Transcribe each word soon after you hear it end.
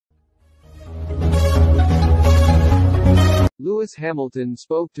Lewis Hamilton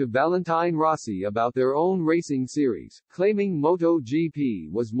spoke to Valentine Rossi about their own racing series, claiming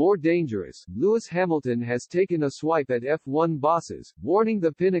MotoGP was more dangerous. Lewis Hamilton has taken a swipe at F1 bosses, warning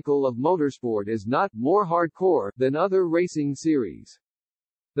the pinnacle of motorsport is not more hardcore than other racing series.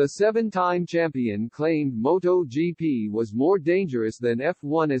 The seven-time champion claimed MotoGP was more dangerous than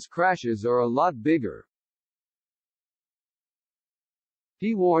F1 as crashes are a lot bigger.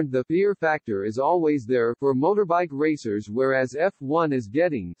 He warned the fear factor is always there for motorbike racers, whereas F1 is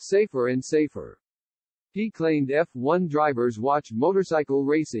getting safer and safer. He claimed F1 drivers watch motorcycle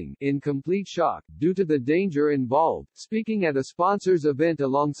racing in complete shock due to the danger involved. Speaking at a sponsors event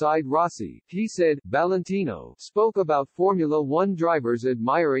alongside Rossi, he said, Valentino spoke about Formula One drivers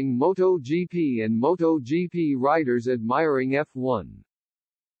admiring MotoGP and MotoGP riders admiring F1.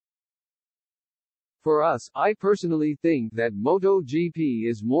 For us, I personally think that MotoGP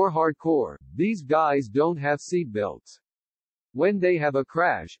is more hardcore. These guys don't have seatbelts. When they have a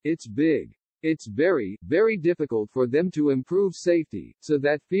crash, it's big. It's very, very difficult for them to improve safety, so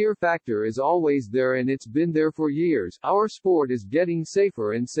that fear factor is always there and it's been there for years. Our sport is getting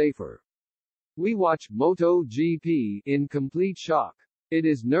safer and safer. We watch MotoGP in complete shock. It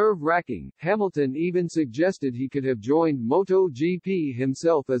is nerve-wracking. Hamilton even suggested he could have joined MotoGP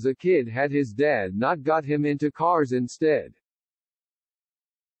himself as a kid had his dad not got him into cars instead.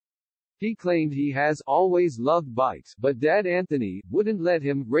 He claimed he has always loved bikes, but Dad Anthony wouldn't let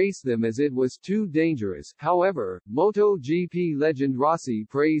him race them as it was too dangerous. However, MotoGP legend Rossi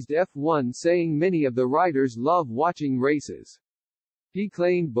praised F1, saying many of the riders love watching races. He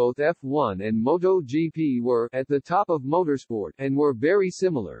claimed both F1 and MotoGP were at the top of motorsport and were very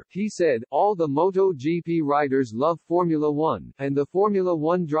similar. He said, all the MotoGP riders love Formula One, and the Formula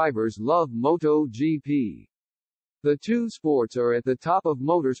One drivers love MotoGP. The two sports are at the top of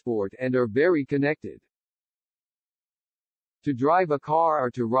motorsport and are very connected. To drive a car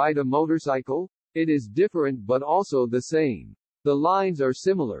or to ride a motorcycle? It is different but also the same. The lines are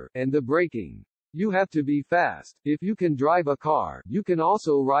similar, and the braking. You have to be fast. If you can drive a car, you can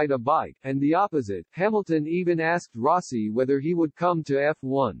also ride a bike, and the opposite. Hamilton even asked Rossi whether he would come to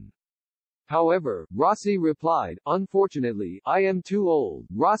F1. However, Rossi replied, unfortunately, I am too old.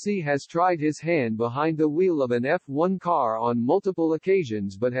 Rossi has tried his hand behind the wheel of an F1 car on multiple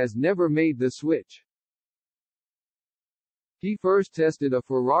occasions but has never made the switch. He first tested a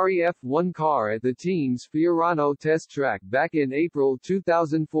Ferrari F1 car at the team's Fiorano test track back in April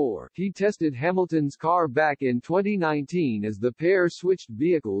 2004. He tested Hamilton's car back in 2019 as the pair switched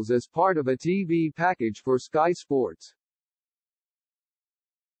vehicles as part of a TV package for Sky Sports.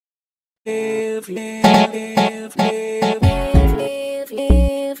 If